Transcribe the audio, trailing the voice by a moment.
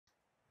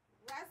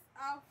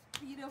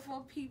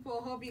Beautiful people,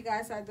 hope you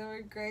guys are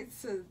doing great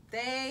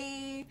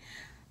today.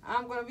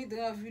 I'm gonna be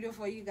doing a video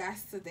for you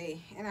guys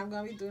today, and I'm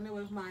gonna be doing it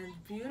with my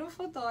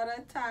beautiful daughter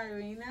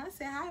Tarina.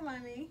 Say hi,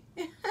 mommy.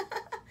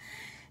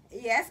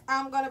 Yes,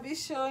 I'm gonna be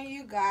showing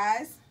you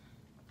guys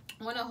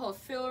one of her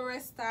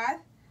favorite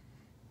styles.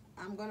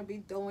 I'm gonna be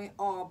doing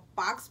a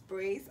box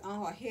braids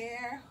on her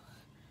hair,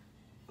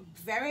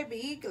 very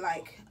big,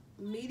 like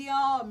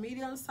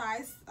medium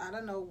size. I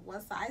don't know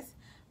what size,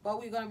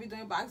 but we're gonna be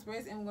doing box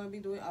braids, and we're gonna be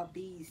doing a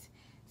beads.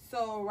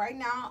 So right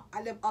now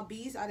I leave a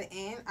beads at the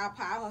end. I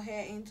pile her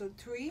hair into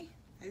 3,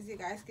 as you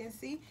guys can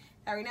see.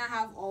 I right now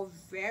have a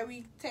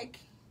very thick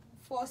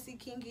 4C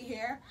kinky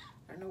hair.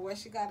 I don't know where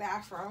she got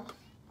that from,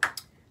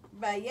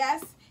 but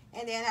yes.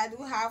 And then I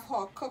do have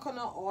her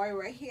coconut oil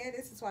right here.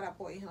 This is what I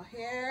put in her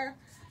hair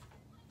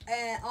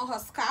and on her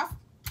scalp.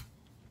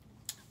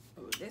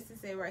 This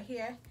is it right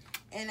here.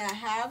 And I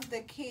have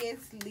the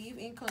kids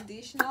leave-in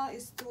conditioner.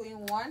 It's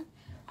 2-in-1.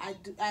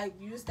 I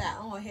use that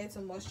on her hair to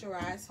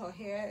moisturize her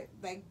hair,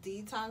 like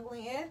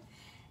detangling it.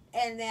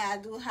 And then I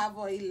do have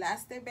an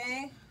elastic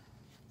band,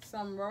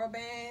 some rubber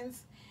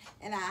bands,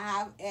 and I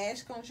have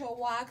edge control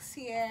wax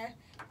here,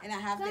 and I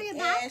have the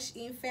edge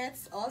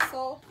infects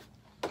also.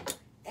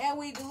 And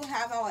we do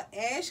have our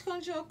edge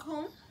control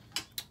comb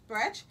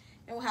brush,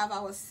 and we have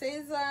our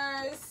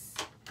scissors.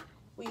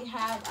 We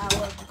have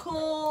our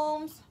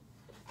combs.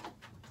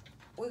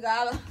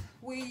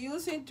 We're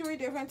using 3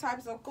 different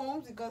types of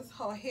combs because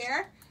her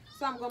hair.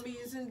 So I'm gonna be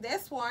using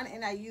this one,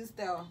 and I use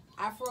the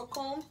Afro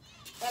comb.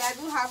 But I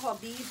do have her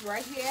beads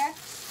right here.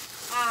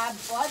 I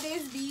bought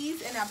these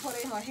beads and I put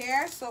it in her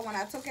hair. So when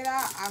I took it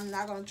out, I'm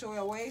not gonna throw it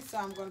away. So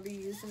I'm gonna be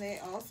using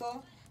it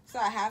also. So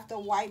I have the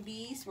white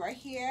beads right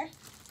here,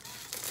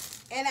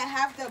 and I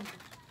have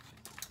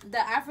the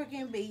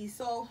African beads.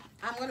 So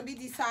I'm gonna be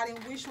deciding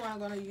which one I'm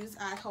gonna use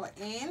at her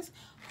ends,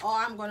 or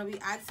I'm gonna be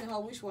asking her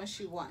which one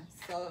she wants.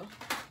 So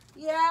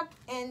yep.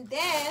 And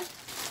then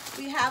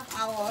we have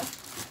our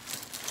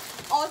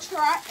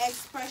ultra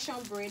expression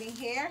braiding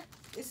hair.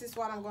 This is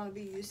what I'm going to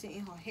be using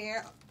in her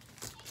hair.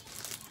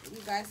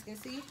 You guys can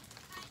see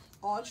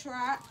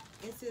ultra.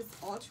 This is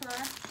ultra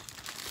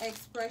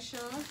expression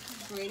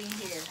braiding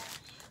hair.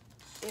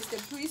 It's the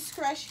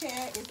pre-stretched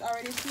hair. It's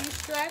already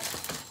pre-stretched,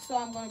 so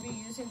I'm going to be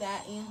using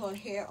that in her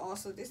hair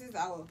also. This is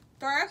our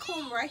 3rd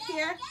comb right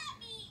here.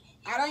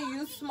 I don't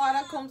use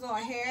smarter combs on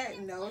her hair.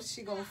 No,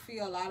 she gonna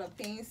feel a lot of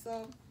pain.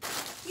 So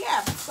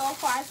yeah, so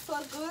far so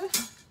good.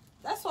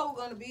 That's what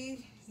we're gonna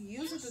be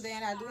using today.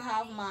 And I do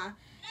have my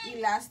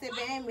elastic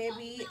band.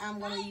 Maybe I'm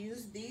gonna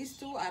use these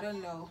 2. I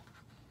don't know.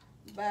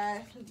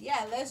 But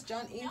yeah, let's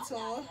jump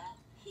into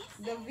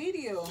the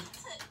video.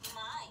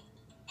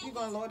 You're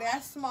gonna load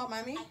that small,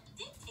 mommy.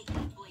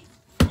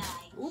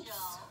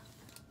 Oops.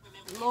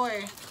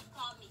 Lord.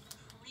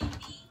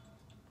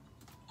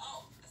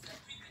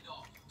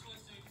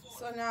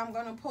 So now I'm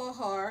gonna put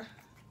her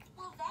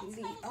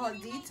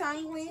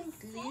detangling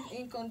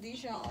leave-in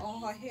conditioner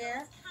on her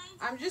hair.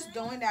 I'm just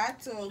doing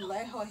that to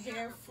let her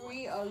hair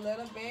free a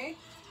little bit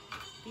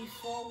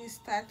before we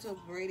start to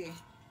braid it.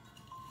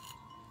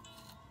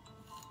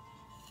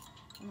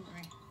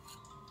 Alright.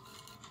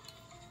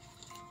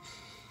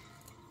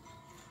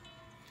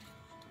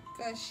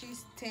 Because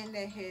she's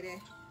tender-headed.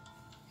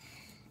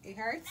 It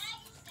hurts?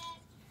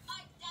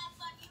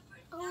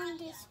 On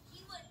this.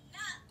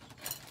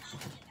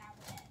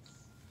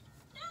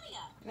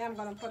 Now I'm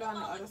gonna put it on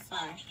the other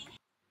side.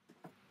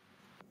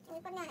 We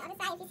put it on the other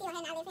side. If you see her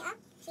hand not lifting up,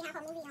 she have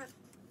her movie on.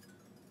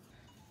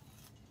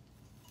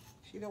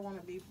 She don't want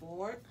to be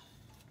bored.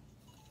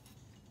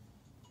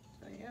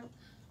 So yep.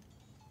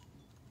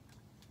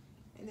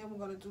 And then we're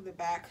gonna do the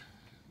back.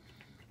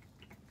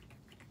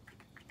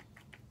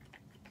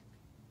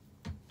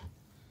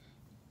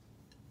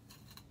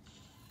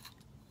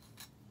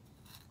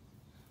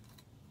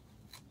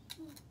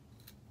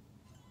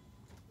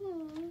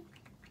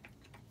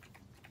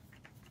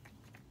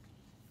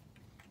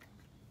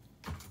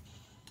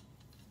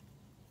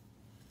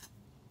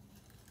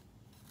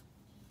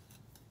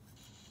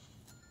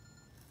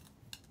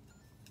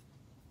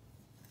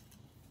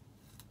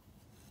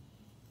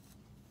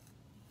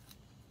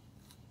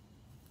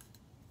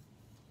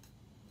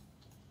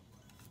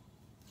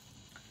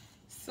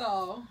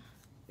 So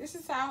this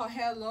is how her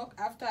hair look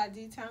after I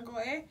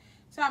detangle it.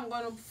 So I'm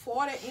gonna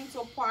fold it into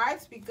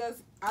parts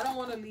because I don't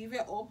want to leave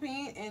it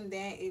open, and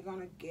then it's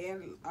gonna get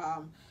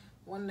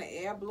when the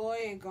air blow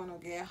it's gonna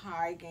get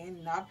hard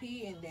again,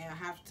 nappy, and then I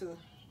have to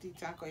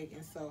detangle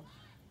again. So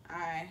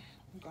I'm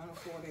gonna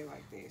fold it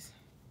like this.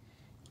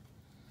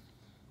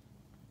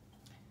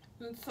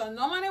 So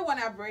normally when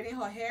I'm braiding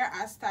her hair,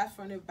 I start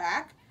from the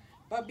back,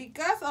 but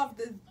because of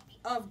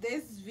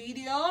this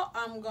video,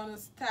 I'm gonna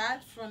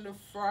start from the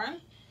front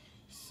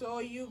so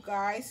you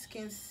guys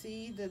can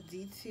see the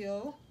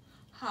detail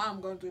how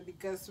I'm gonna do it.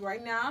 Because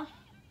right now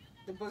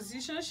the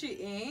position she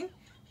in,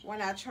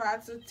 when I try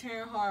to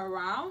turn her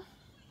around,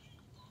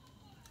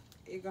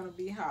 it's gonna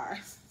be hard.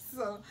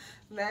 So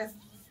let's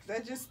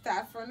just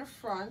start from the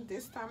front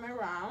this time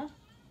around.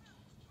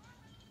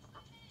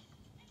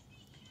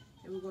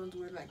 and we're gonna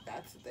do it like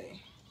that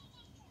today.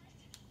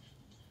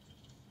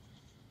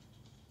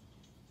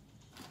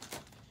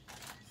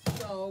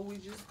 So we're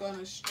just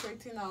gonna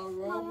straighten our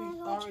row. We've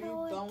already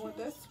done with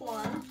this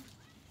one.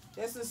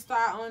 This is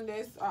start on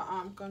this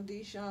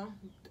condition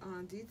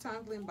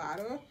detangling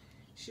bottle.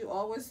 She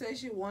always says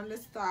she want the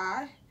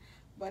start,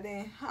 but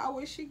then how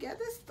will she get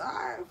the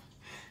start?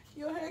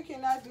 Your hair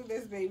cannot do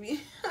this,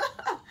 baby.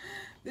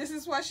 This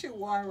is what she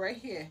want right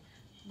here.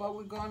 But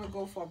we're gonna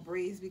go for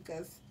braids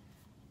because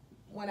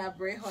when I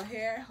braid her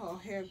hair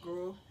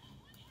grow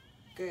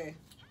good.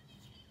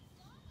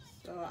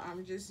 So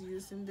I'm just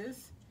using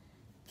this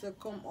to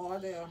comb all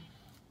the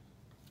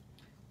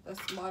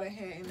smaller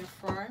hair in the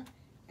front,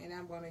 and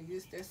I'm gonna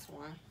use this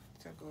one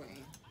to go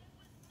in.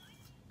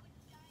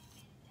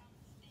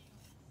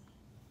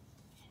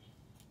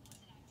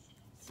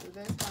 So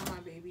that's how my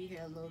baby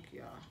hair look,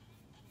 y'all.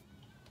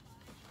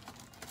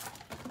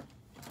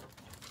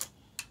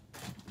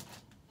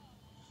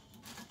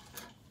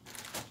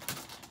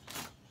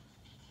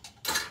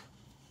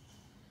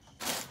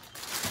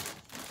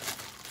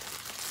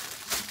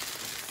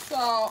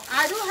 So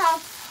I do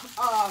have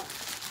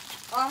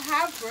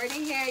half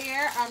braiding hair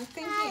here. I'm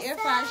thinking if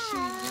I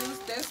should use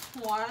this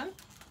one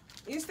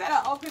instead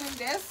of opening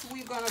this.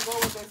 We're gonna go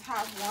with this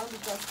half one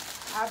because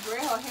I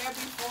braid her hair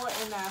before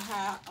and I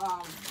have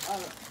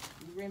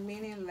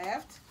remaining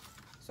left,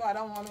 so I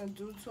don't want to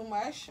do too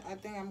much. I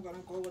think I'm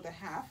gonna go with a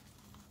half,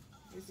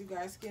 as you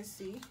guys can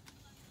see,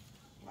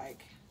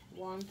 like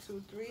 1,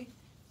 2, 3.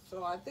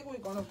 So I think we're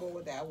gonna go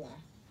with that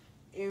one.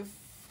 If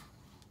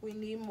we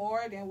need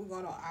more, then we're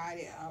gonna add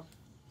it up.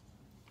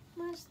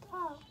 Messed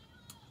up.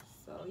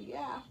 So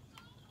yeah.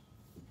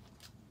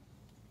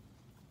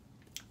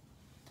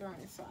 Turn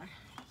it side.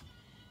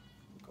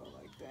 Go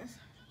like this.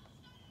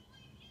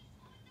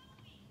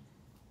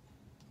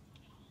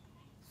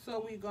 So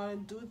we're gonna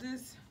do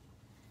this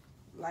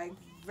like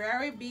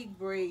very big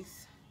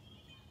braids.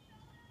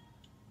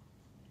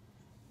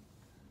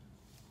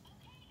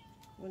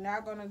 We're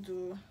not gonna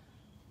do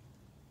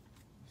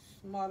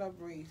smaller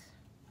braids.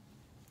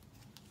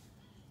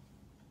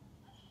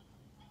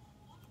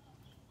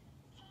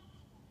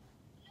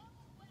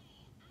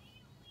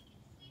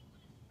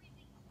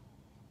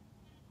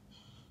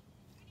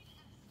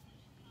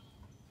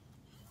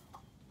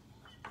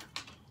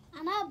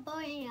 I'm not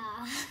boring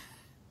y'all.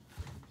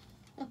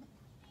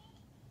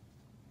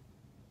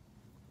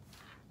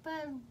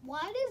 But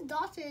why this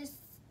doctor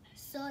is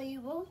so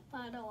evil?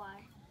 I don't know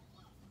why.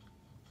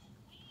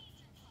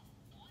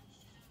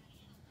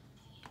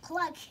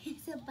 Cluck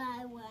is a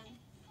bad one.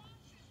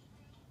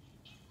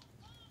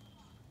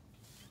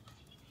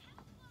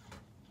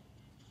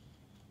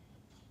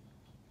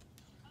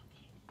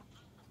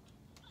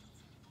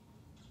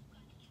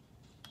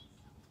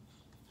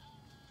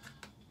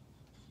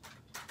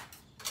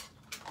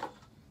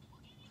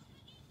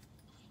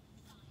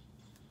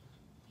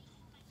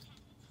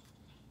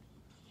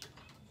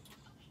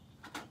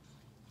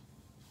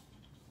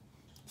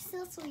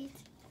 So sweet.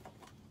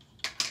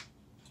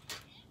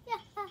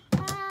 Yeah.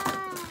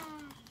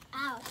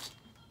 Ouch.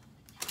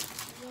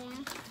 Yeah.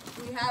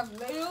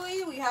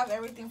 We have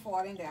everything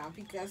falling down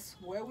because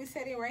where we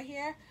set it right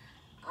here,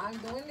 I'm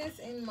doing this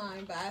in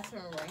my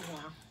bathroom right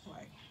now.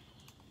 Like,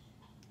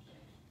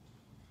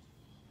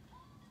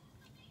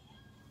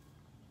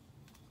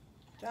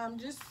 so I'm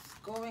just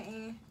going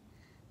in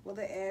with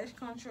the edge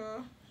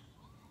control,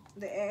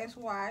 the edge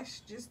wash,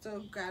 just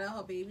to gather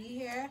her baby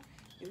hair.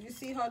 If you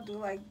see her do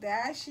like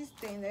that, she's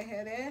staying the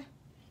hair there.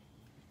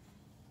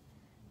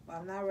 But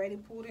I'm not ready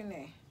to put in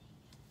there.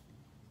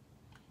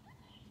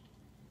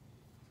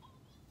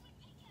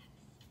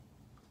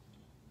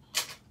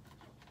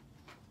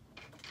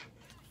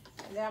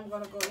 And then I'm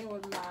gonna go in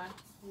with my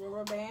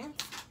rubber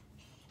band.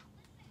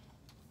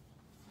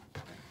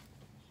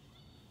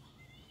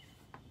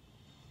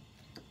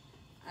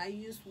 I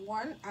use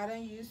one, I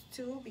don't use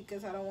two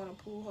because I don't want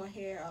to pull her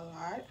hair a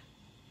lot.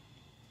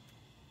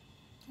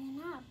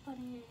 You're not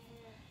putting it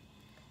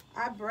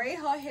I braid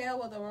her hair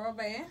with a rubber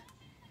band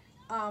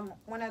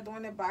when I'm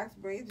doing the box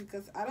braids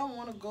because I don't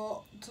want to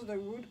go to the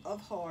root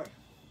of her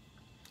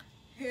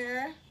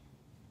hair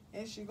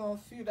and she's gonna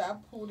feel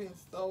that pulling.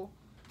 So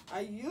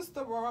I use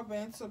the rubber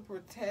band to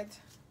protect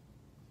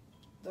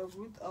the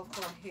root of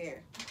her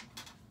hair.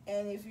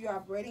 And if you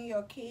are braiding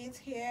your kids'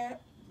 hair,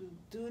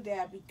 do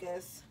that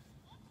because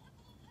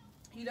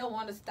you don't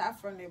want to start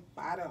from the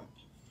bottom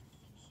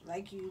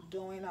like you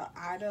doing an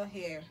idle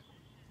hair,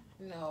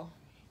 you know,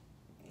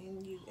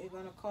 and it's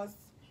gonna cause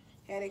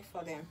headache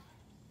for them.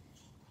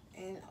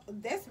 And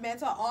this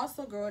method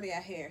also grow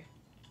their hair.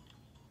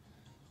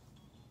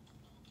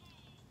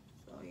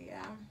 So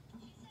yeah.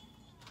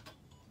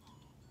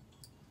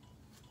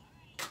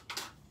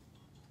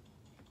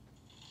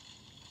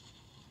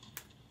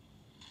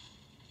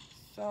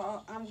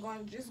 So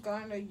I'm just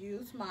going to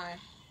use my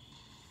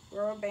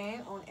rubber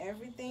band on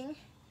everything,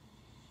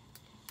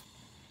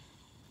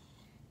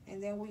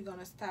 and then we're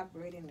gonna start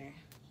braiding there.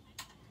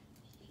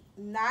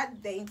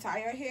 Not the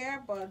entire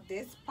hair, but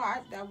this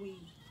part that we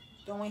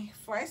doing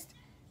first,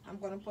 I'm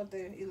gonna put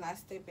the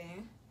elastic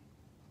band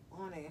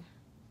on it.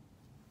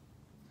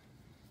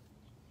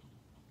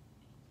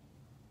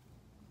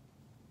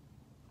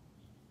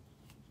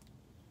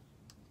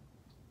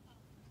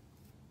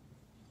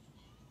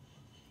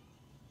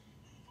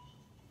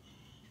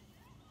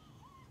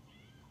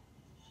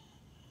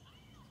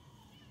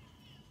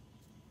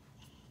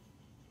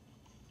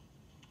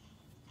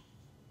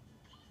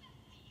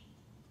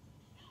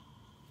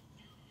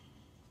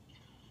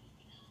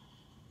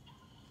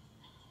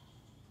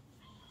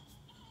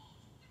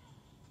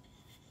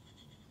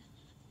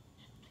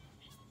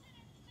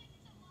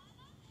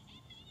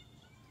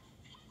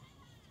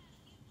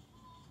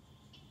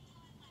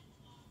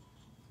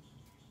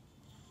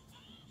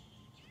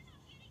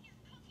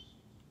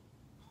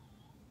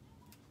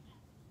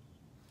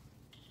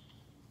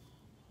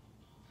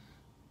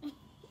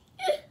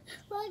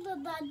 Look,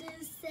 about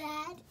this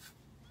sad.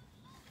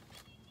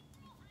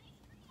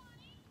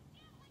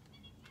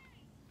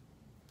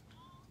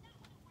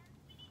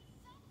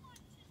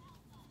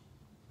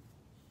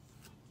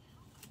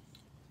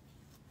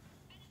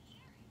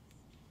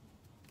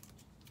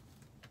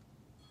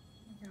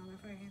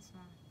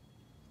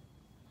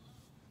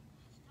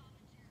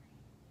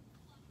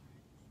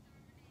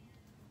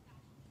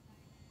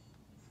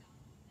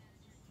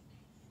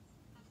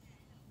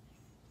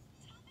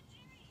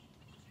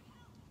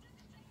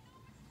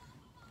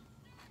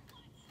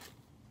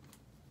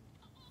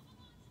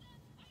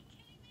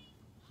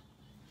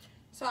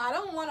 So I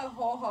don't want to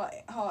hold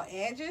her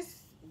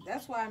edges.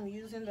 That's why I'm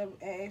using the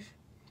edge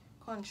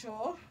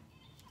control,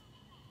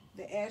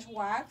 the edge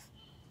wax.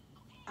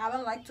 I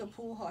don't like to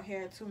pull her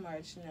hair too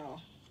much, no.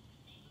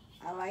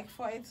 I like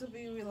for it to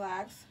be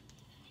relaxed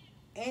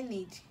and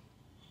neat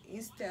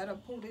instead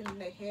of pulling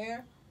the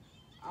hair,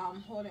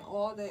 holding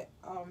all the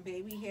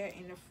baby hair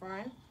in the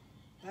front.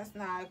 That's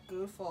not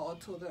good for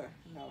a toddler,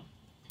 no.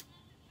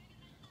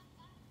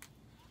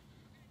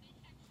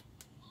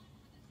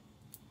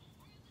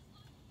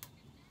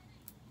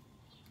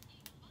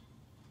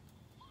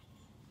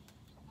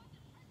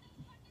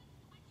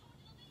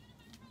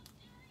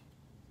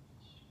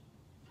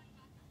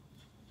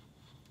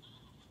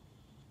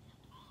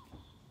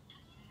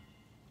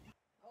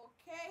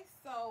 Okay,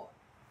 so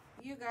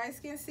you guys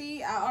can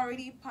see I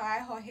already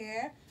piled her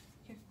hair.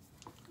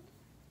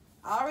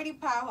 I already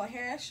piled her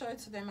hair. Show it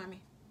to them,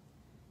 mommy.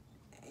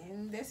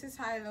 And this is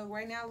how it look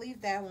right now.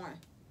 Leave that one.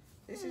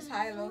 This is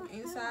how it look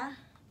inside.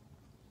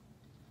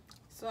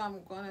 So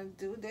I'm gonna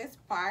do this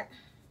part.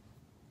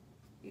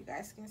 You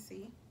guys can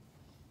see.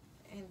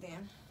 And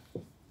then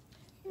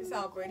this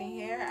our braiding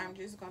hair. I'm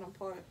just gonna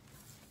put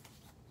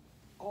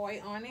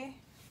oil on it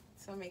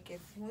to make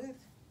it smooth.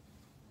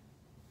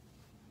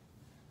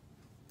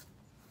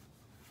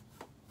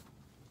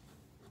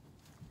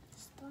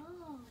 Stop.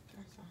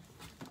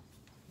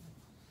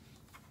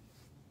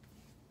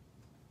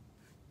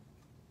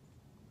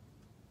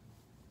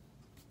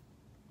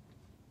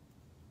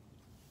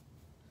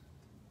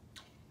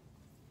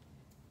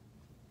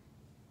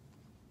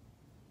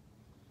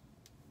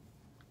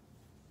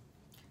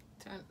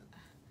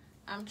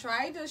 I'm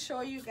trying to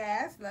show you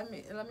guys. Let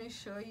me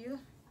show you.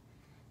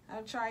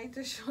 I'm trying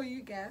to show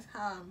you guys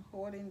how I'm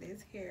holding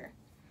this hair,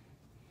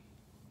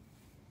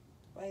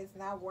 but it's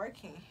not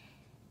working.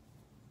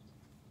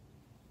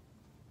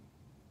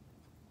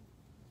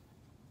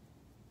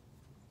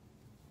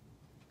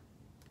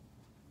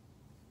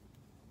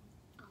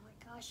 Oh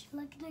my gosh,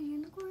 look at the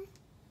unicorn.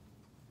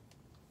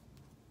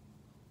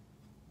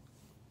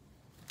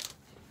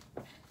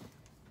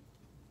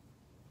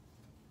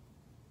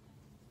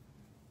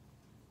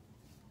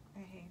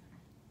 Right here.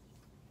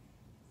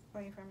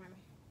 Wait for mommy.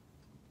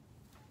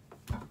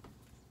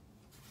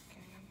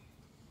 Okay.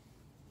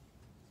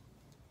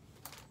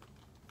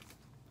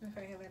 If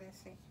I let it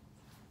see.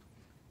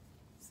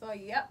 So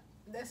yep,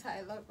 that's how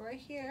it look right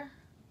here.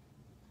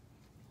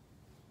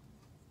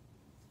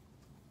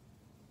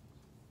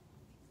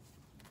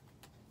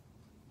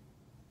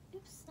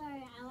 Oops,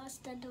 sorry, I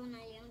lost the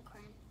donut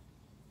unicorn.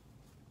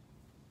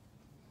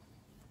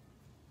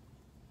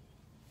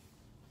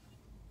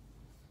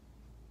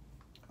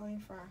 Going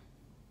far.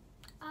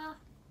 Ah.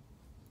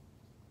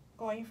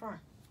 Going far.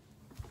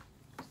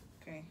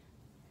 Okay.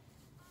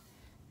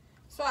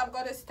 So I'm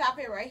gonna stop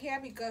it right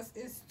here because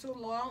it's too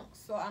long.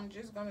 So I'm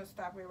just gonna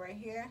stop it right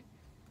here.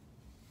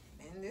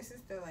 And this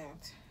is the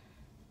length.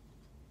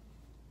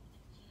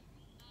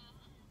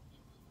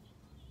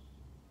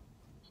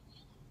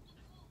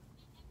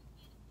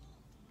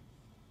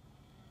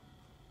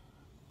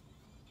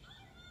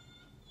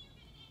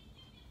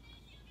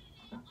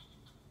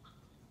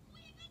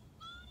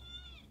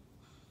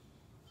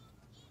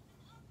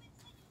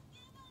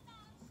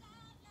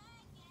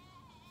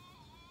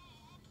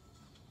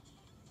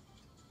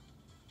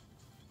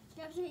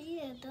 You have to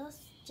eat it, those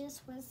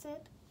just with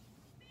it.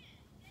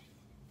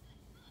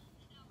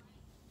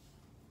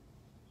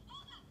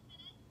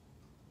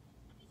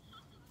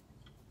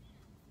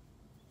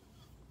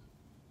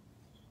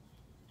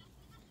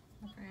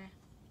 Okay.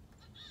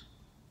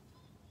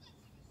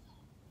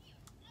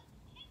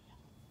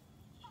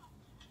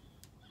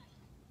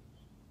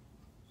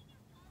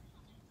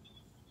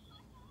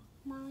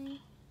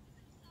 Mommy.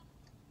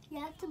 You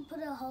have to put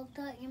a whole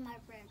dot in my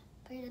friend,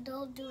 but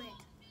don't do it.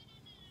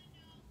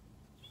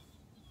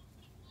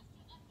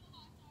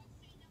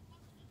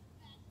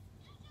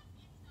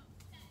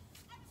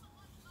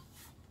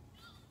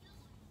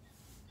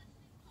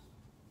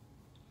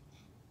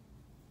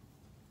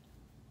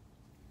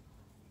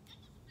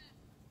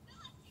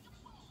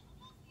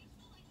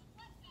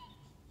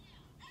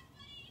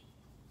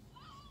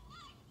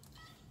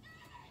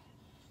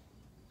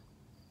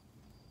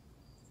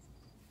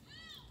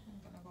 I'm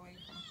gonna go in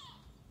from.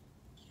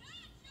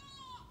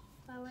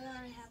 But we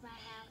already have our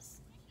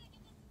house.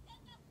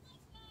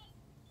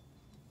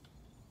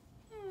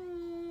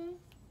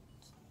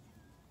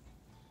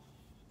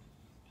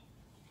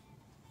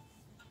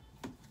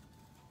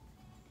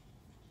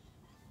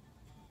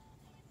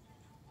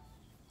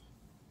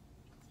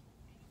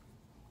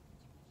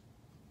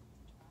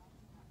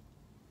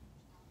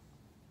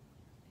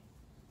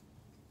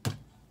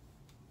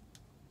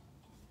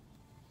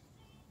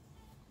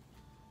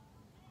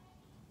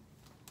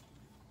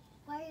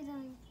 What are you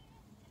doing?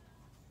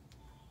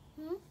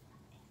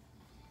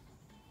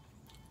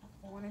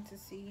 I wanted to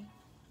see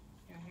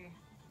your hair.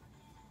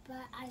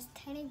 But I was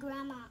telling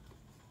Grandma.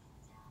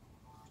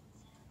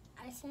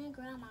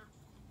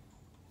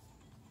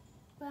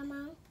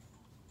 Grandma,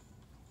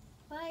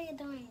 what are you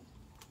doing?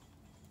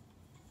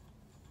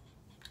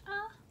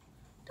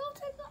 Don't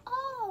take it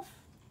off.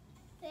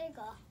 There you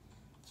go.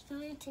 It's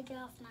going to take it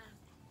off now.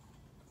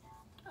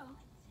 Oh.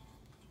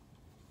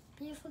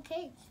 Beautiful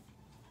cake.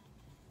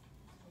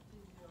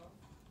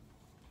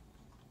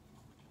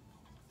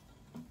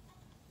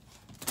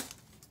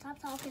 Stop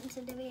talking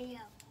to the video.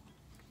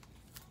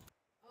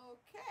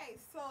 Okay,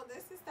 so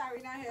this is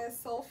Tarina hair.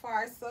 So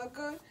far so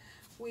good.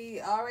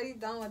 We already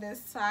done with this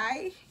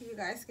side, you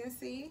guys can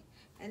see,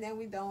 and then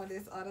we done with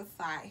this other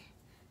side.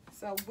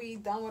 So we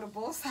done with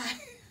both sides.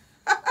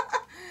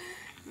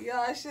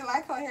 Yeah, she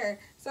like her hair.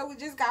 So we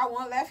just got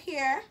one left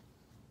here.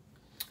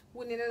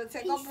 We needed to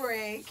take a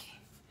break.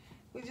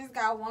 We just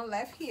got one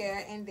left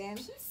here, and then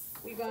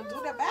we're gonna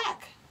do the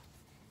back.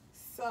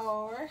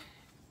 So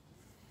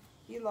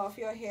you love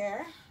your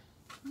hair?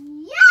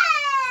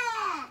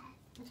 Yeah!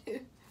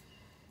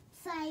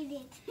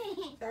 Excited.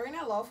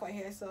 Tarina love her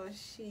hair, so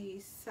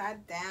she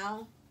sat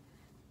down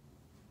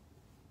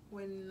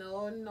with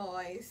no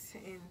noise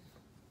and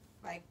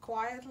like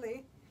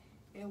quietly,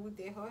 and we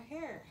did her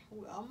hair.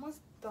 We're almost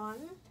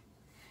done,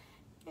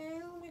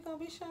 and we're gonna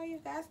be showing you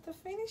guys the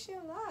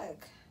finishing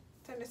look.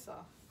 Turn this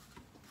off.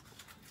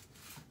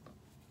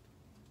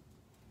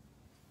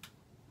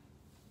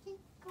 Keep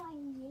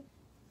going.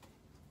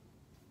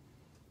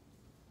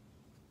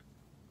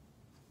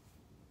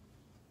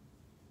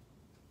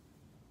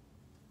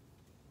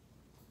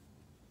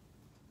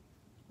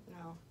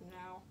 No,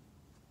 no,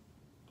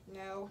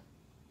 no.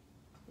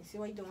 You see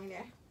what you're doing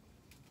there?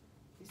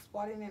 You're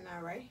spotting it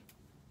now, right?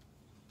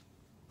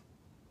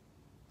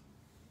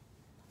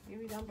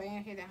 If you don't bang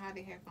your hair, then how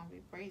the hair gonna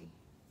be pretty?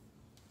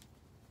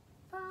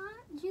 But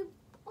you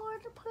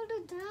already put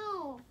it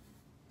down.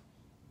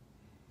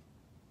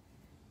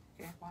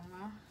 Okay, one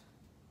more.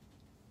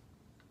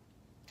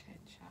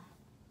 Good job.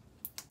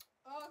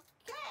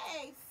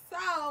 Okay,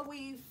 so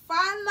we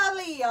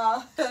finally,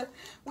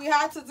 we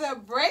had to do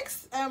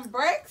breaks and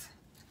breaks.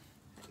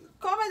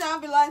 Comment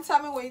down below and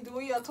tell me when you're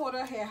doing your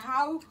total hair,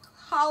 how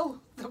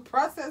the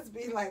process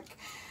be like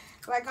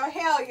oh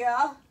hell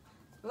yeah.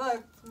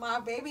 Look, my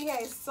baby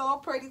hair is so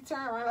pretty.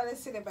 Turn around, let us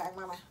see the back,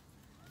 mama.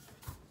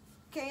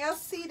 Can y'all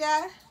see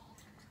that?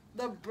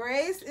 The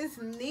braids is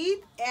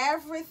neat,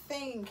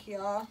 everything,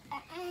 y'all.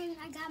 And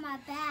I got my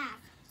back.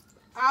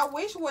 I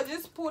wish we're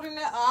just putting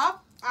it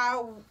up.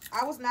 I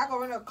was not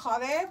going to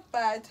cut it,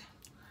 but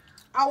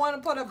I want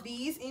to put a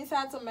beads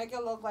inside to make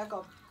it look like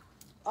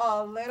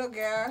a little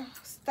girl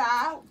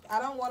style. I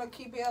don't want to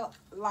keep it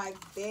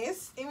like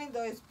this, even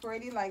though it's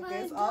pretty like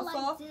this also.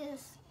 Like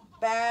this.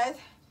 But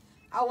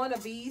I want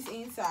the beads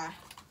inside,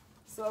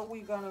 so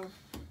we're gonna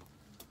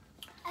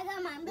I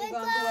got my do makeup.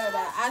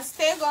 that. I'm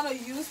still gonna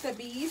use the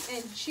beads,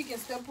 and she can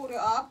still put it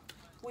up.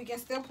 We can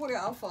still put it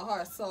up for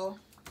her. So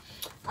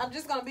I'm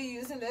just gonna be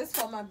using this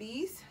for my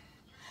beads.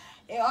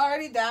 It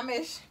already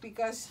damaged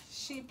because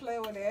she play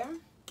with them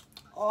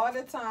all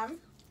the time.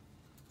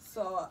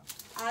 So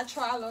I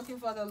tried looking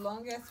for the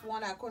longest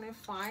one. I couldn't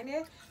find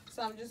it.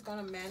 So I'm just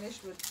gonna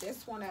manage with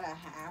this one that I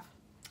have.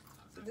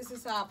 So this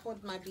is how I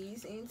put my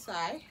beads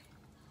inside.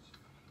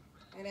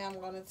 And then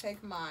I'm gonna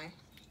take my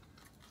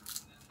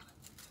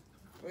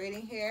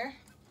braiding hair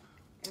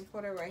and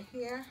put it right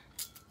here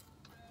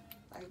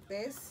like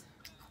this.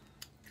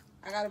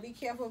 I gotta be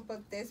careful to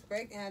put this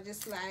break, and I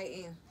just slide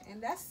in,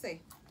 and that's it.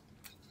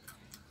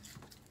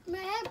 My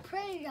hair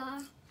pretty,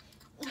 y'all.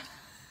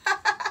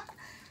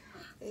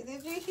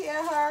 Did you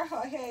hear her?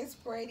 Her hair is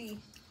pretty.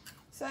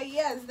 So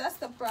yes, that's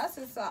the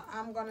process. So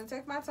I'm gonna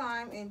take my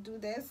time and do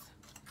this,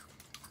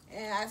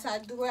 and as I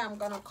do it, I'm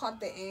gonna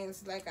cut the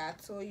ends like I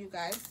told you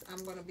guys.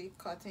 I'm gonna be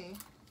cutting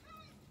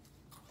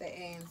the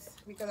ends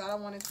because I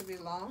don't want it to be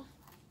long.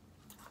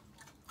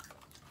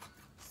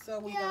 So So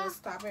we're gonna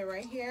stop it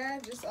right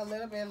here, just a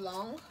little bit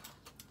long.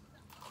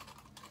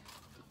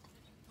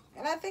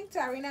 And I think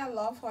Tarina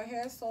loves her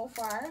hair so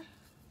far,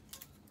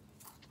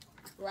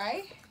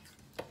 right?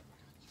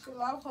 She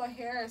loves her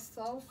hair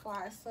so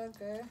far, so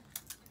good.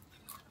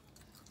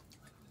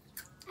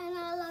 And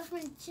I love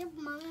my chip,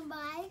 mommy,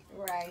 bye.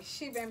 Right,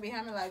 she been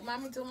behind me like,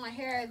 mommy, do my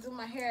hair, do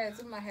my hair,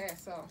 do my hair.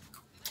 So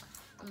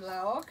I'm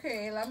like,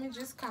 okay, let me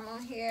just come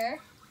on here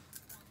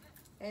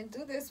and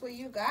do this with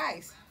you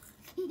guys.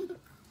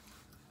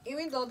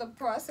 Even though the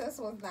process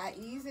was not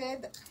easy,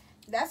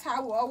 that's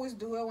how we always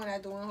do it when I'm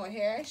doing her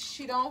hair.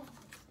 She don't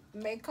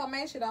make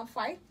comments, she don't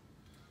fight,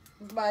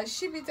 but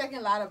she be taking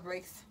a lot of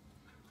breaks.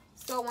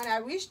 So when I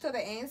reach to the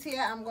ends here,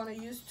 I'm gonna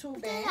use 2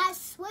 bands. I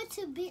swear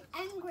to be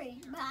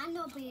angry, but I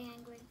don't be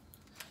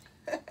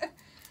angry.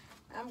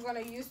 I'm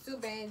gonna use 2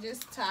 bands,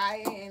 just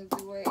tie it and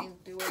do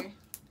it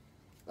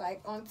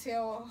like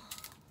until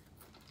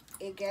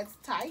it gets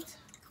tight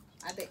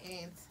at the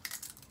ends.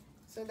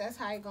 So that's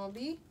how it's gonna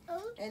be.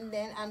 And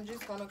then I'm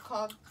just gonna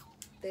cut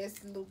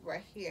this loop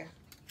right here.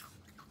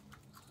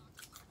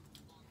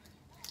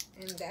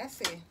 And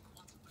that's it.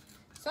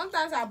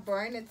 Sometimes I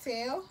burn the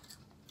tail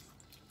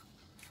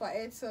for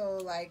it to,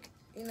 like,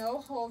 you know,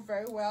 hold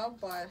very well,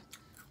 but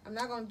I'm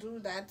not gonna do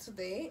that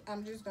today.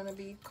 I'm just gonna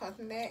be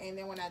cutting it, and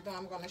then when I do,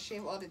 I'm gonna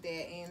shave all the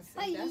dead ends.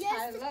 And that's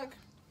how it look.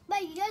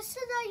 But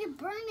yesterday you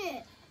burned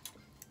it.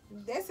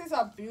 This is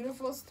a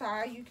beautiful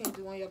style you can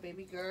do on your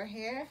baby girl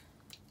hair.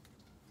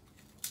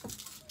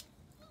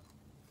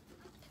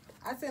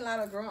 I see a lot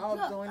of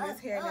grown-ups doing this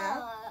hair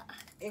now.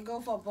 It go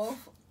for both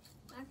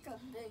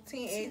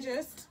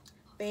teenagers,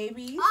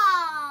 babies,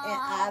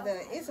 and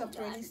adults. It's a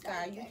pretty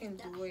style. You can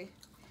do it.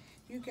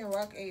 You can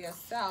rock it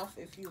yourself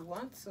if you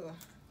want to.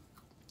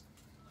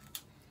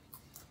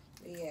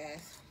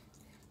 Yes.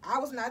 I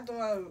was not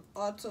doing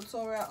a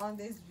tutorial on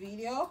this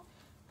video.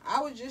 I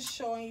was just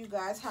showing you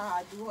guys how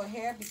I do her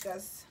hair,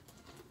 because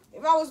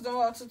if I was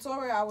doing a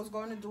tutorial, I was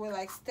going to do it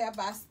like step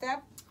by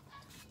step.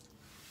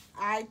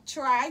 I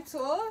tried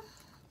to,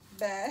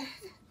 but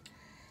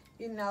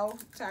you know,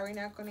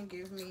 Tarina couldn't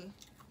give me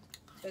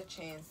the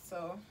chance.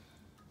 So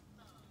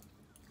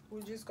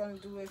we're just gonna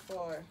do it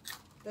for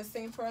the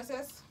same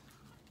process.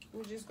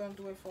 We're just gonna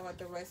do it for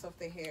the rest of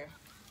the hair.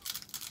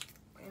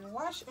 And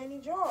wash and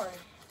enjoy.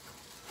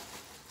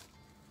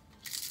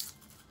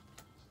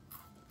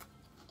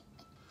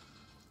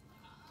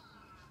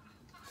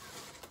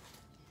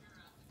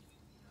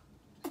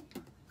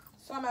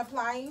 So I'm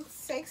applying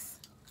 6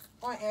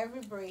 on every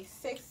braid.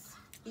 6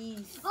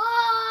 beads.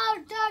 Oh,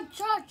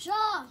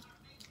 cha.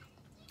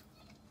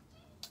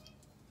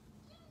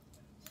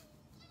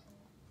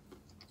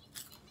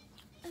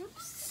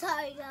 Oops,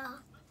 sorry, y'all.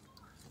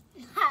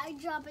 I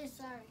dropped it,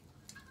 sorry.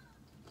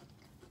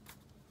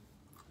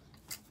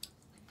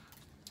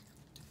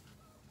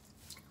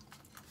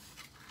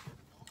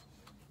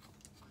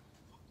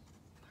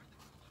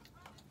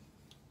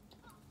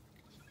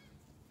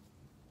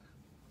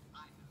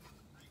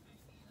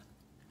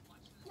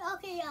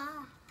 Okay,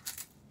 yeah.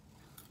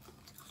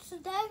 So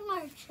that's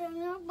my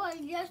channel,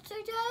 but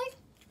yesterday,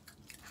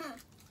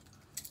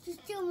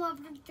 just still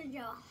loved it to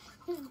y'all.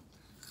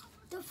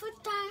 The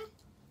first time,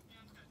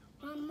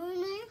 my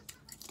mommy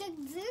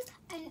did this,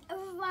 and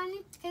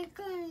everybody came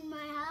in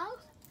my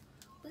house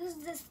because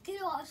the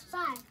mosquito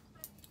outside.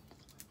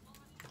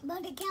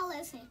 But they can't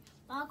listen.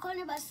 I'll call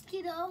it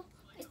mosquito.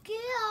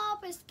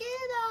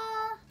 Mosquito.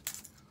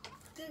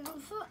 They go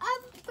for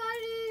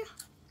everybody.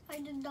 I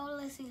just don't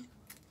listen.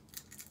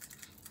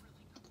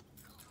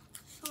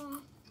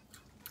 So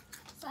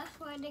that's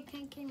why they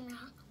can't get me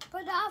out.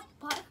 But I have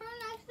partner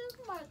license,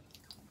 but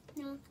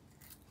no.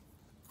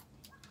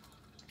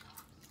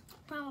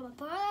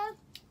 Probably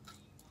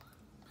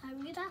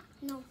Harita?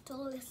 No,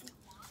 don't listen.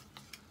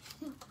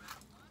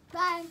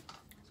 Bye.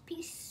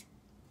 Peace.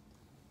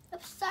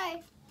 Oops,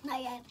 sorry.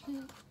 Not yet.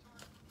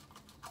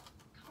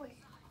 Wait.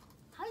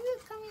 How do you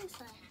come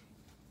inside?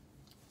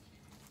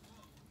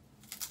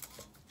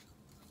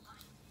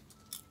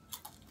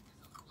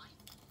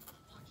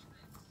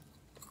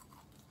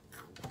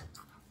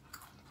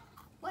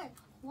 Wait,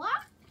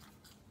 what?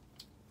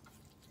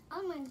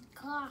 Oh my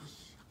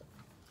gosh.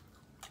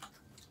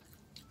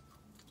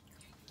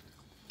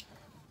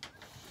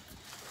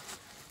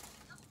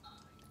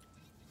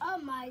 Oh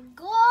my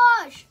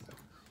gosh!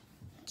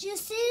 Did you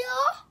see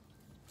y'all?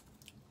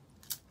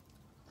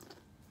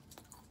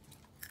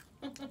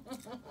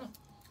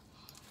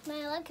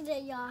 Man, look at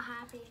it, y'all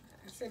happy.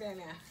 Sit there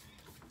now.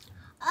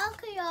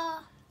 Okay,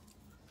 y'all.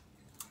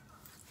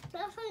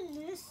 That's what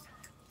this.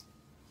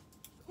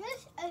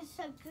 This is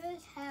a good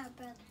hair,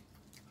 but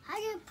how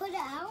do you put it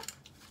out?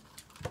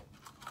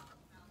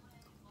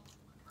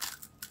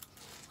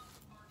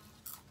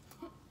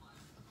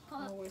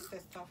 Always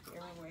this stuff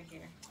everywhere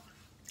here.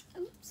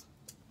 Oops.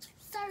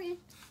 Sorry.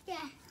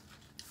 Yeah.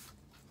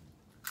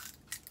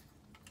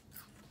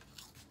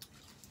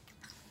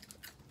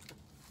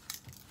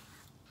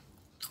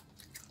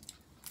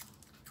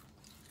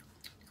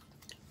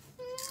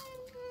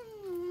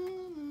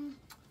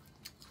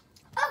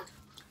 Oh.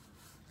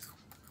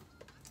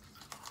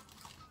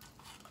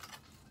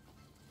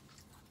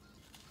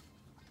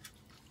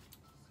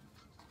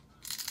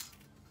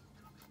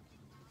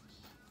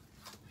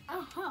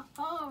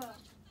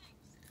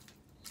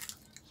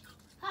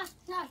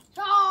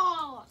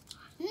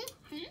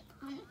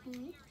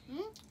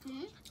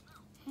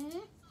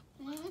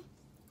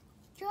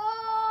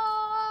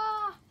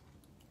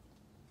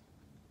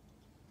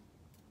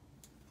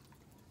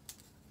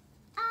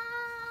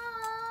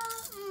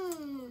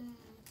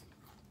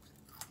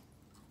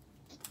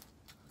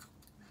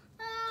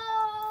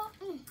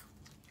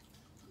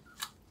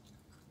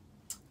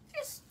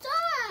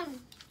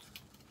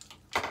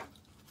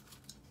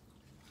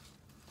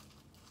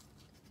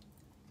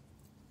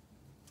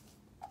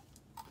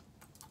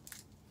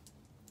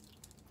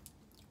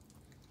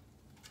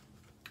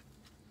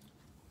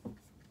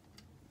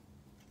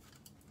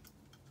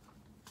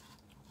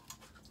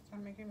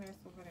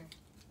 that's over there.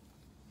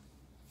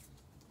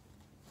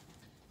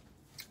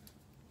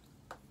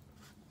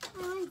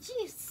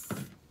 Juice.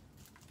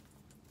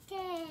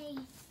 Okay.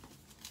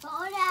 For all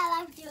that,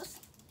 I like juice.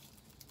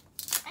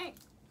 Hey.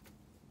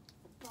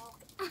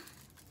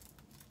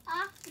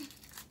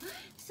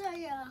 So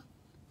yeah.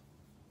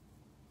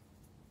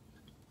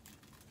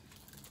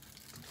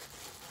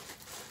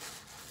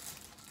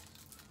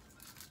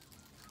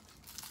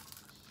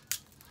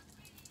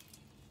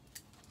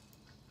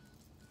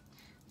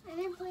 I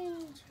didn't put it in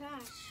the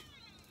trash.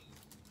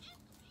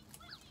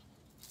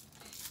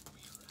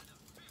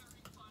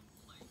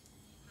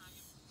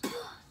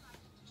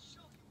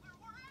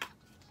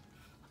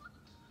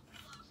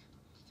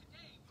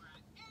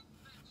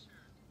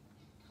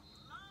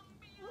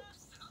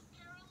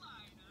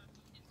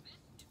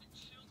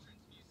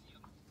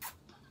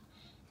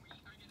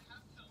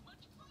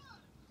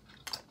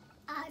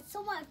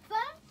 So much fun.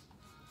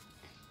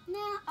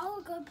 Now I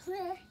will go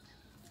play.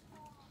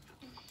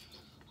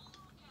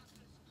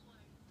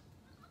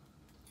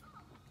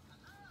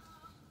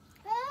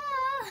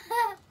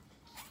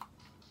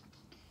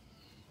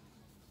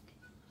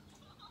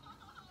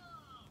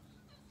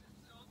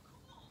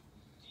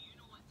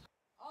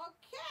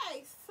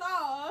 Okay,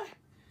 so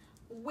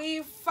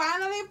we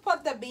finally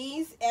put the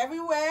bees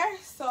everywhere.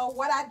 So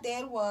what I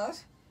did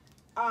was,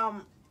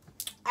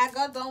 I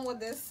got done with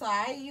this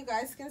side. You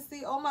guys can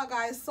see, oh my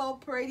god, it's so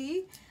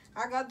pretty.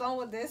 I got done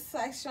with this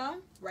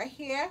section right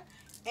here,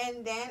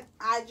 and then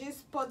I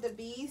just put the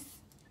bees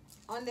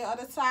on the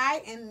other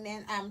side, and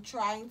then I'm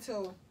trying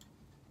to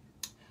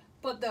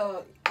put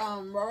the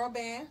rubber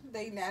band,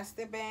 the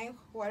elastic band,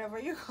 whatever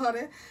you call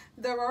it,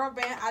 the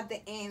rubber band at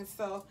the end.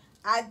 So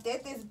I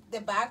did this,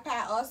 the back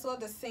part also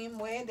the same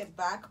way, the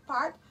back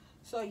part.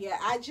 So yeah,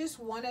 I just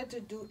wanted to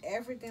do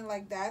everything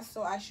like that,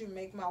 so I should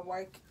make my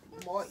work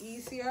more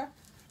easier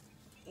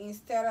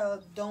instead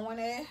of doing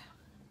it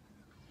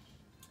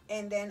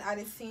and then at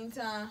the same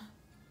time,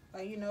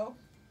 you know,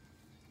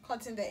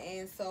 cutting the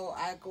end. So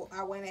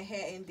I went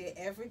ahead and did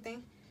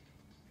everything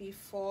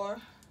before,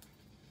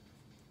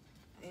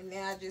 and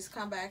then I just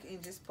come back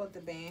and just put the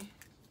band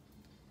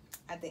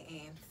at the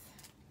ends.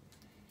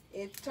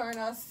 It turned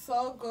out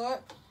so good,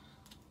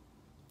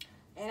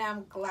 and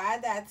I'm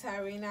glad that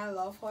Tarina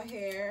loved her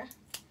hair.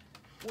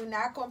 We're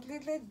not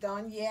completely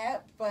done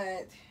yet,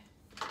 but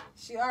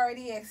she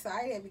already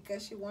excited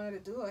because she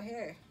wanted to do her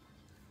hair.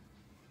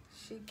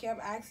 She kept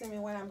asking me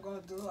when I'm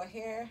going to do her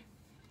hair.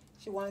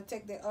 She wanted to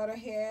take the other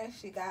hair.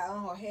 She got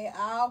on her hair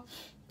out.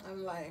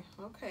 I'm like,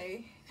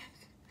 okay.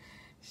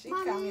 She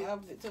coming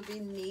up to be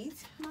neat.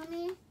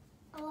 Mommy,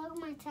 I like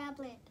my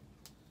tablet.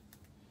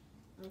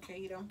 Okay,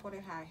 you don't put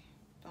it high.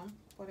 Don't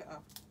put it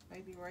up.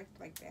 Maybe right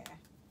like that.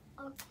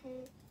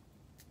 Okay.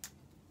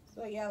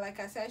 So yeah, like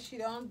I said, she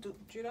don't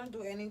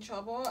do any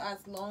trouble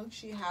as long as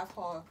she have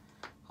her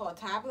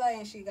tablet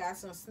and she got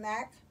some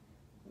snack.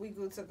 We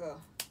good to go.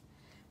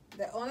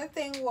 The only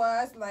thing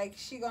was, like,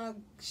 she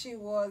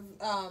was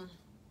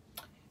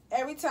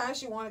every time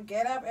she want to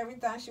get up, every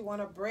time she want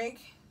to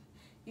break,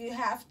 you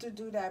have to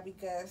do that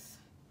because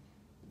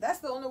that's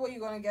the only way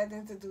you're going to get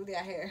them to do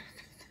their hair.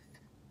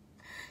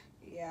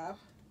 Yeah.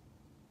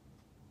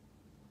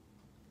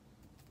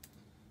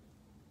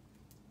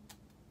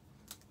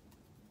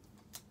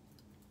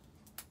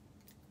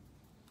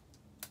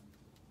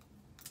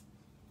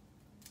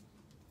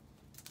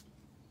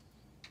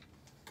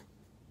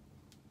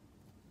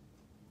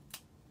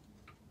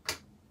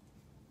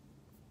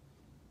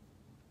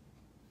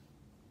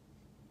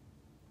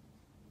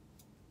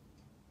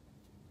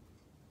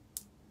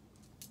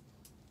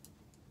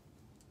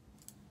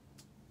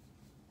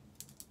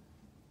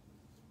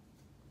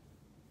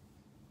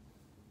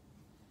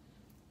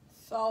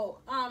 So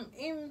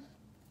in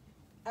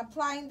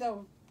applying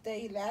the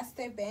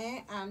elastic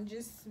band, I'm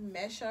just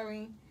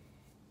measuring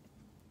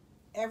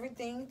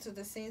everything to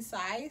the same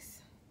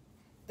size,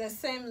 the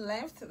same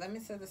length. Let me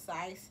say the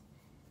size.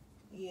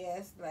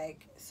 Yes,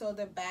 like, so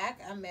the back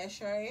I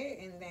measure it,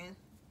 and then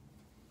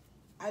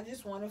I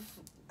just want to,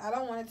 I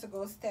don't want it to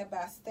go step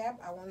by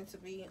step. I want it to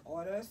be in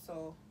order.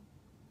 So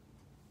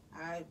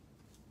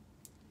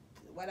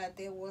what I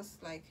did was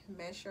like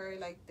measure it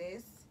like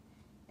this,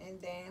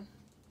 and then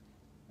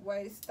where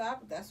it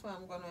stopped, that's where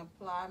I'm gonna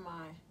apply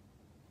my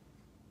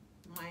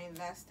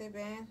elastic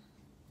band,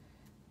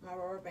 my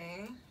rubber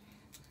band.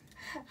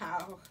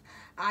 How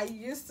I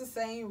used to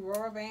say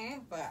rubber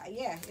band, but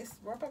yeah, it's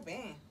rubber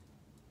band.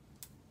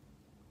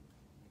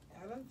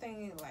 I don't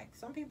think it, like,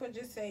 some people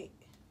just say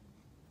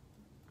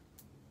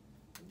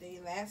the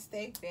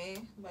elastic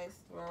band, but it's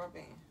rubber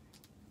band.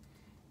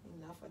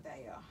 Enough of that,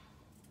 y'all.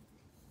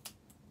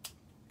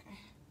 Okay.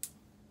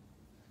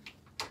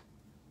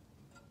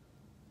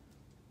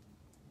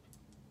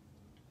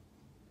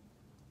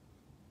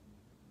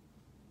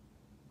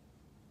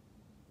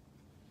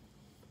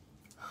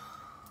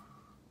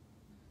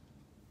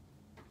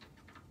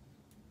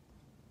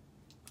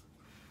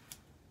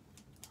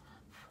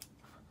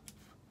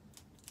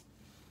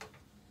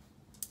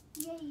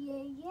 Yeah,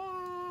 yeah,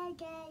 yeah,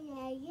 yeah,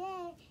 yeah,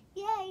 yeah,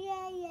 yeah,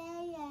 yeah,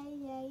 yeah, yeah,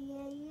 yeah,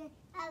 yeah, yeah.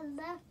 I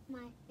love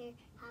my hair.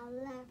 I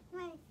love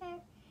my hair.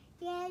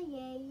 Yeah,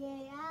 yeah,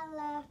 yeah. I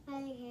love my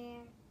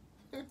hair.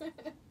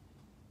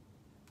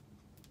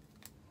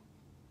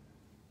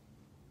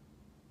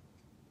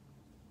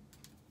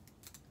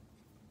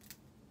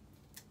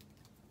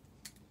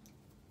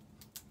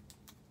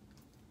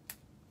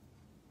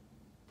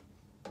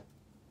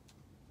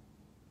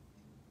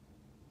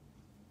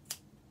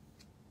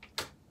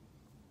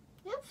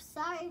 Oops,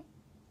 sorry.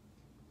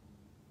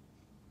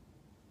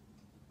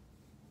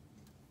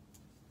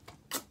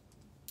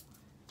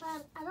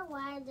 But I don't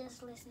want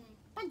this listening.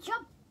 But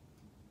jump.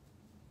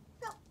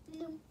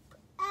 No.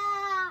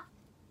 Ah.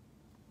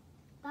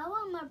 That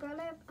was my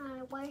brother.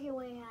 Why he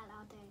way out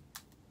all day.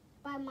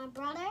 But my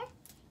brother,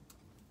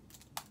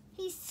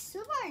 he's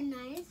super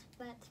nice.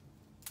 But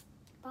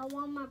I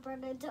want my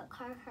brother to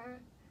hurt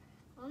her.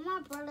 I want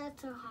my brother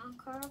to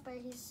honk her, but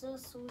he's so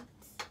sweet.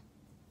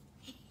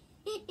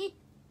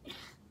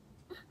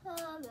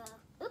 Oh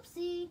no.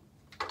 Oopsie.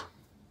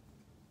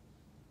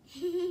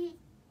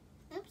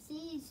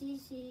 Oopsie,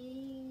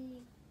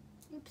 zee.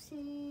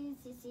 Oopsie,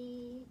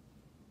 zee.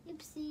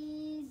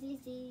 Oopsie,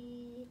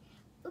 zee.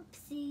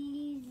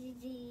 Oopsie,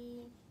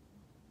 zee.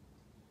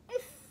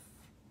 If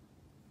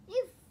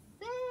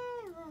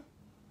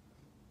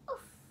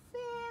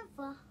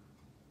ever.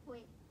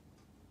 Wait.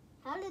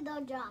 How did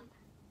I jump?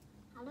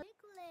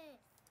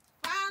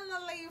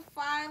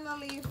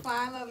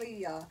 Finally,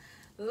 y'all.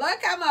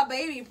 Look at my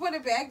baby. Put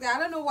it back there. I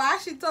don't know why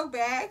she took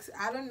bags.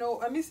 I don't know.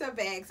 Let me say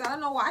bags. I don't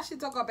know why she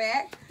took her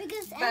bag.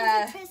 Because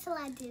every crystal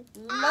I did.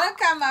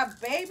 Look at my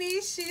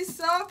baby. She's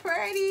so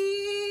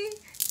pretty.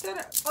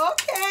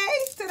 Okay.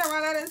 Stand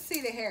around. Let us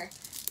see the hair.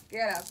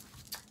 Get up.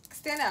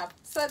 Stand up.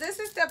 So this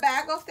is the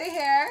back of the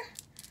hair.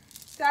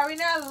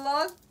 Tarina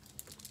look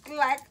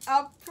like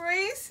a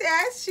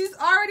princess. She's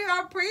already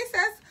a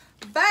princess,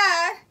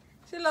 but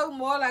she look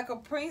more like a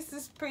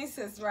princess,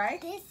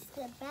 right? This is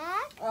the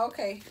back.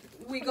 Okay,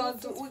 we're gonna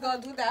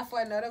do that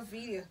for another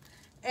video.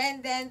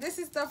 And then this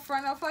is the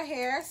front of her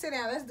hair. Sit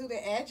down. Let's do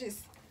the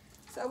edges.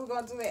 So we're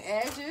gonna do the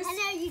edges. And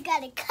now you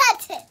gotta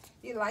cut it.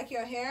 You like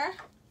your hair?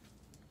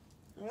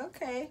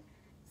 Okay.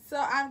 So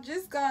I'm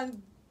just gonna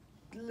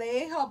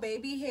lay her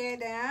baby hair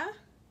down.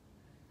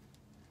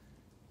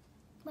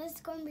 But it's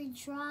gonna be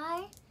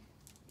dry.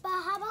 But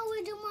how about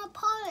we do my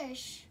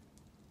polish?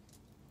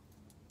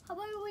 How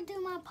about we do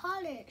my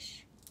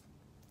polish?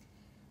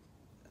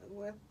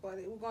 What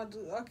body? We're gonna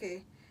do,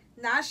 okay.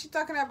 Now she's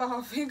talking about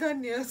her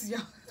fingernails,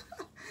 y'all.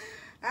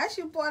 As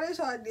she polish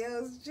her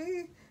nails,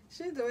 she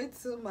doing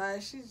too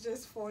much. She's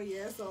just 4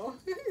 years old.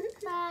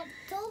 But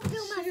don't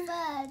do my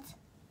foot.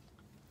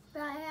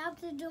 But I have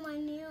to do my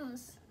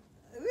nails.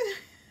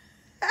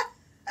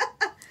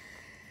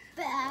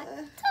 Back.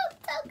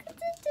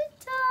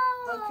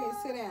 Okay,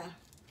 sit down.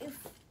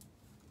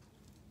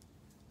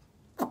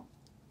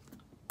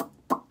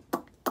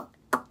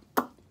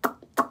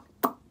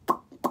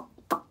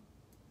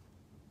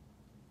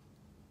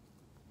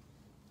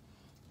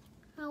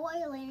 Why are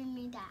you laying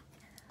me down?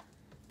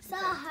 So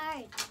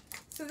hard.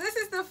 So this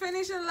is the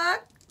finishing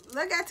look.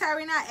 Look at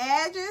Tarina's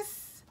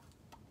edges.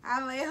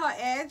 I lay her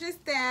edges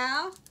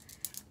down.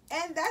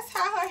 And that's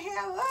how her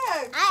hair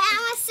looks. I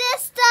am a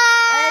sister.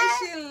 And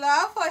she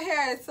loves her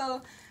hair.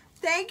 So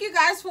thank you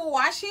guys for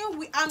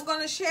watching. I'm going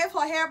to shave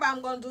her hair, but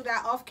I'm going to do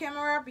that off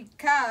camera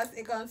because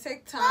it's going to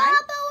take time. How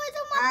about we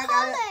do my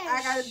polish?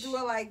 I got to do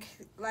it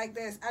like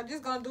this. I'm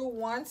just going to do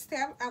one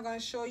step. I'm going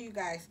to show you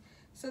guys.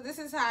 So this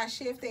is how I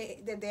shave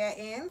the dead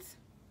ends.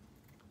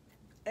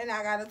 And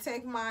I got to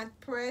take my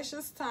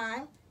precious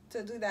time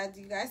to do that.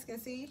 You guys can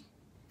see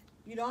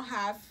you don't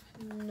have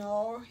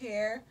no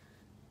hair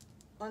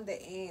on the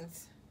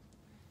ends.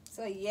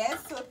 So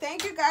yes, so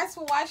thank you guys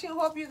for watching.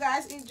 Hope you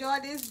guys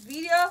enjoyed this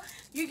video.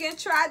 You can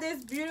try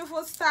this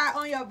beautiful style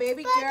on your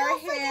baby girl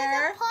don't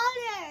hair. Forget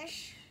the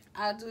polish.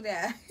 I'll do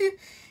that.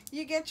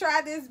 You can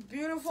try this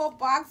beautiful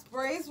box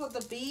braids with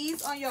the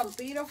beads on your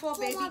beautiful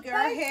baby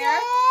girl hair,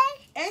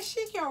 and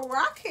she can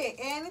rock it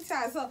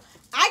anytime. So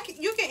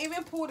you can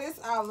even pull this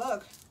out.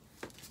 Look,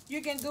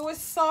 you can do it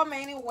so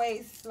many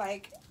ways.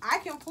 Like I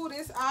can pull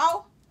this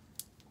out,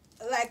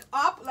 like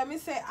up. Let me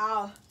say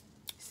out.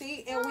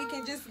 See, and we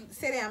can just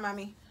sit down,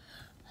 mommy.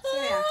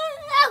 Sit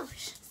down.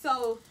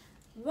 So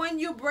when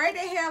you braid the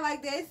hair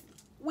like this,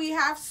 we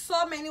have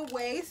so many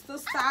ways to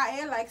style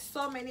it. Like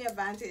so many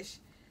advantages.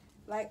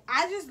 Like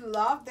I just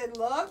love the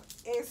look.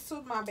 It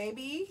suits my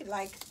baby.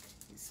 Like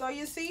so,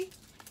 you see.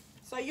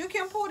 So you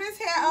can pull this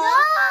hair up.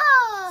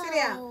 No. Sit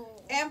down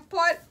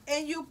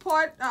and you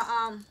put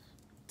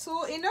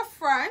two in the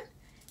front,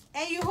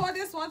 and you hold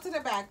this one to the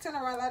back. Turn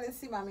around, let it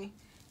see, mommy.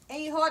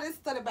 And you hold this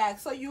to the back,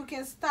 so you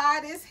can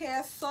style this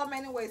hair so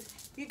many ways.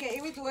 You can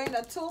even do it in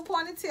a two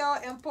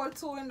ponytail and put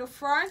two in the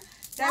front.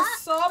 There's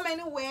so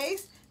many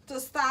ways to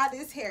style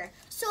this hair.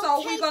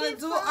 So we're gonna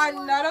do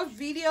another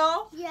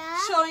video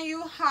showing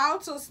you how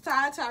to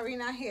style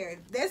Tarina hair.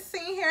 This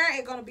scene here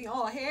is gonna be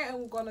on her hair, and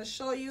we're gonna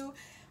show you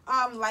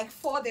like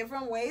 4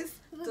 different ways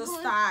to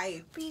style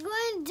it. We're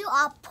going to do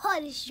our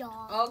polish,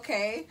 y'all.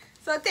 Okay,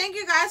 so thank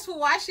you guys for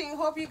watching.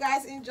 Hope you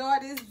guys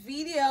enjoyed this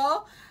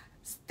video.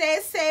 Stay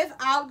safe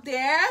out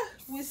there.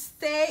 We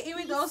stay,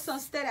 even though some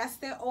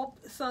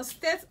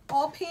states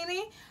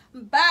opening,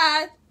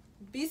 but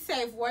be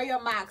safe. Wear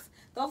your mask.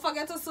 Don't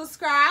forget to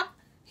subscribe.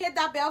 Hit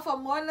that bell for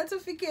more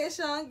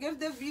notification. Give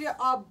the video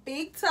a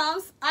big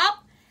thumbs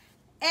up,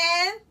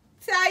 and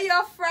tell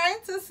your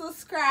friend to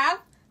subscribe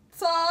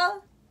to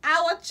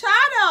our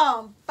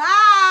channel. Bye.